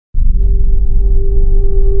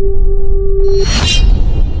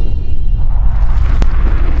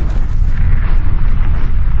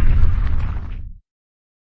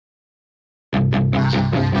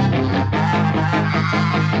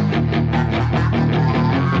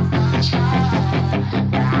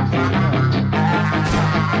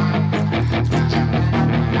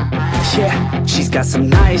got some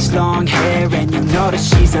nice long hair, and you know that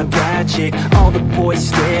she's a bad chick. All the boys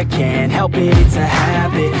stare, can't help it, it's a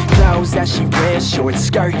habit. Clothes that she wears, short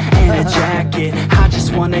skirt and a jacket. I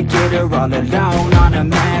just wanna get her all alone on a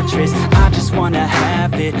mattress. I just wanna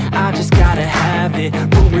have it, I just gotta have it.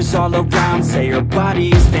 Rumors all around say her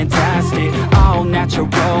body is fantastic. All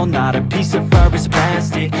natural, not a piece of fur is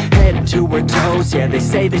plastic. Head to her toes, yeah, they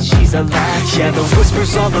say that she's a latch. Yeah, the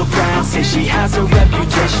whispers all around say she has a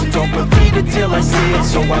reputation. Don't believe it till I see it,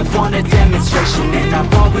 so I want a demonstration. And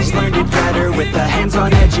I've always learned it better with a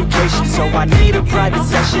hands-on education. So I need a private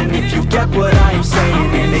session if you get what I am saying.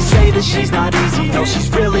 And they say that she's not easy, no, she's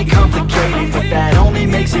really complicated. But that only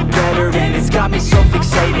makes it better, and it's got me so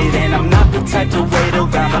fixated. And I'm not the type to wait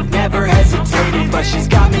around, I've never hesitated. But she's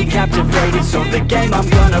got me captivated, so the game, I'm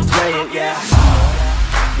gonna play it, yeah.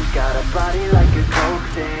 She's got a body like a coke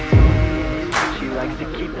thing. She likes to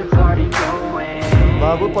keep the party going.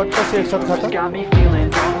 बाबू पट्टा से एक साथ खाता Got me feeling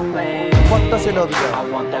lonely. पट्टा से लग गया I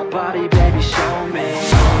want that body, baby, show me.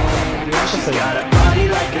 She's got a body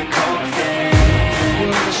like a coke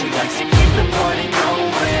thing. She likes to keep the party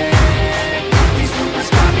going. These rumors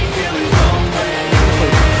got me feeling lonely.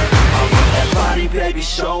 I want that body, baby,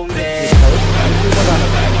 show me.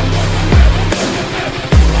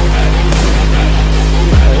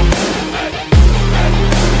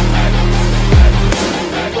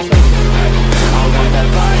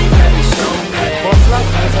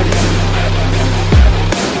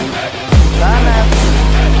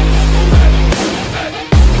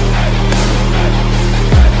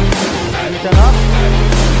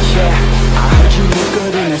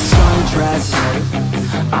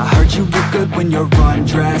 I heard you look good when you're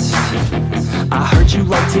undressed. I heard you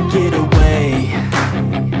like to get away.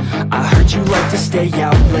 I heard you like to stay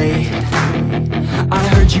out late. I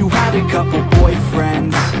heard you had a couple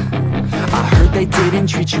boyfriends. I heard they didn't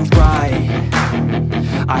treat you right.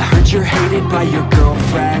 I heard you're hated by your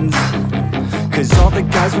girlfriends, 'cause all the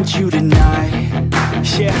guys want you tonight.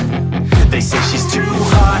 Yeah, they say she's too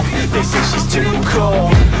hot, they say she's too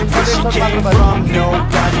cold. Where she came from,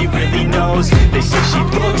 nobody really knows. They say she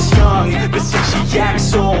looks young, but say she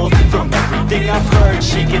acts old. From everything I've heard,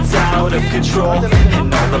 she gets out of control.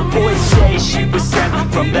 And all the boys say she was sent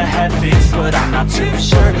from the heavens, but I'm not too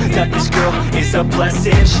sure that this girl is a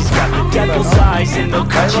blessing. She's got the devil's eyes and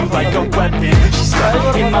they'll cut you like a weapon. She's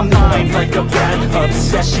stuck in my mind like a bad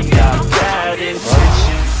obsession. Got bad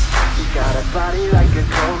intentions. She's got a body like a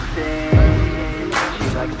coke thing. She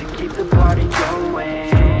likes to keep the party going.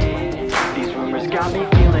 These rumors got me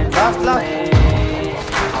feeling lonely.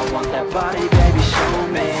 I want that body, baby, show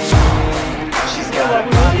me. She's got a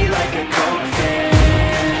body like a coke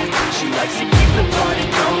thing. She likes to keep the party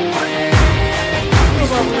going.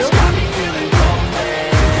 These rumors got me feeling lonely.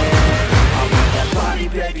 I want that body,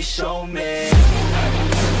 baby, show me.